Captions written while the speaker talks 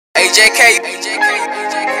AJK.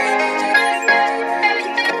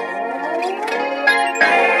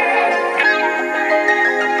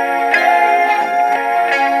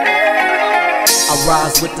 I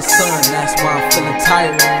rise with the sun, that's why I'm feeling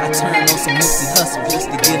tired. I turn on some Nipsey hustle just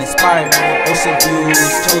to get inspired. Ocean views,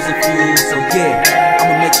 chosen few, so yeah,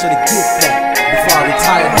 I'ma make sure to get that before I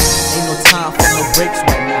retire. Ain't no time for no breaks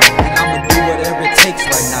right now, and I'ma do whatever it takes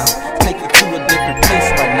right now. Take you to a different place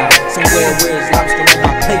right now, somewhere where it's lobster on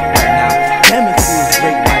my plate right now. Damn, it feels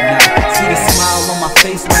great right now. See the smile on my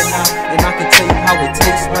face right now, and I can tell you how it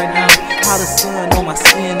tastes right now. How the sun on my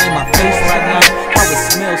skin and my face right now. How it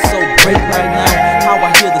smells so great right now. How I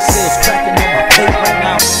hear the sales cracking on my plate right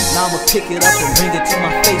now. Now I'ma pick it up and bring it to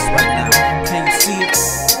my face right now. Can you see it?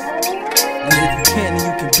 And if you can, then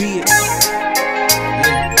you can be it.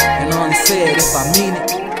 Yeah. And I only say it if I mean it.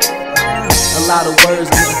 A lot of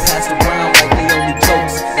words getting passed around like they only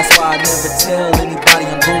jokes. That's why I never tell anybody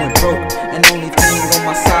I'm going broke. And the only thing on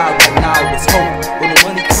my side right now is hope. When the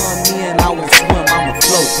money come in, I won't swim, I'ma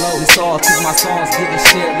float. It's all cause my songs getting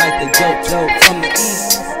shared like they joke. From the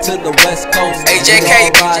east to the west coast, AJK. They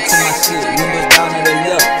all ride to my shit, windows down and they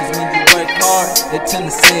up. Cause when you work hard, they tend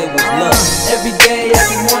to say it was love. Every day,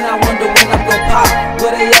 every morning, I wonder when I'm gon' pop.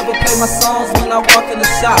 Will they ever play my songs when I walk in the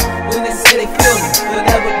shop? When they say they feel me, but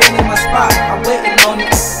never been in my spot. I'm waiting on it,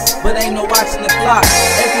 but ain't no watching the clock.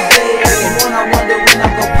 Every day, every morning, I wonder when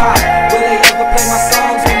I'm gon' pop. Will they ever play my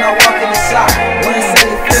songs when I walk in the shop? When they say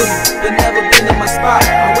they feel me, but never been in my spot.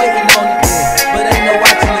 I'm waiting on it, but ain't no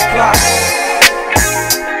watching the clock.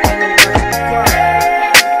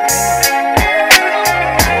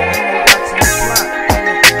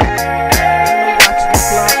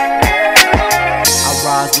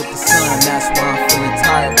 With the sun, that's why I'm feeling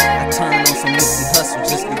tired. I turn on some Nipsey hustle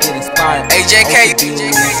just to get inspired. AJK.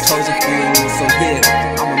 Chosen few, so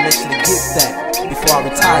yeah, I'ma make sure to get that before I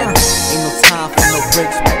retire. Ain't no time for no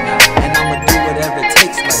breaks right now, and I'ma do whatever it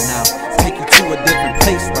takes right now. Take you to a different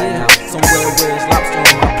place right now, somewhere where it's lobster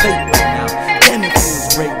on my plate right now. Damn, it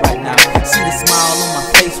feels great right now. See the smile on my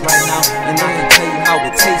face right now, and I can tell you how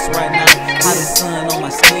it tastes right now. How the sun on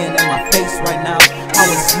my skin and my face right now. How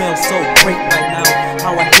it smells so great right now.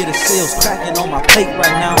 How I hear the sales cracking on my plate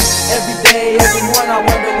right now. Every day, every morning, I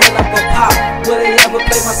wonder when I'm gon' pop. Will they ever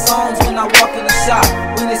play my songs when I walk in the shop?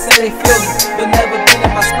 When they say they feel me, but never been in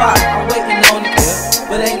my spot. I'm waiting on it,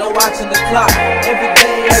 but ain't no watching the clock.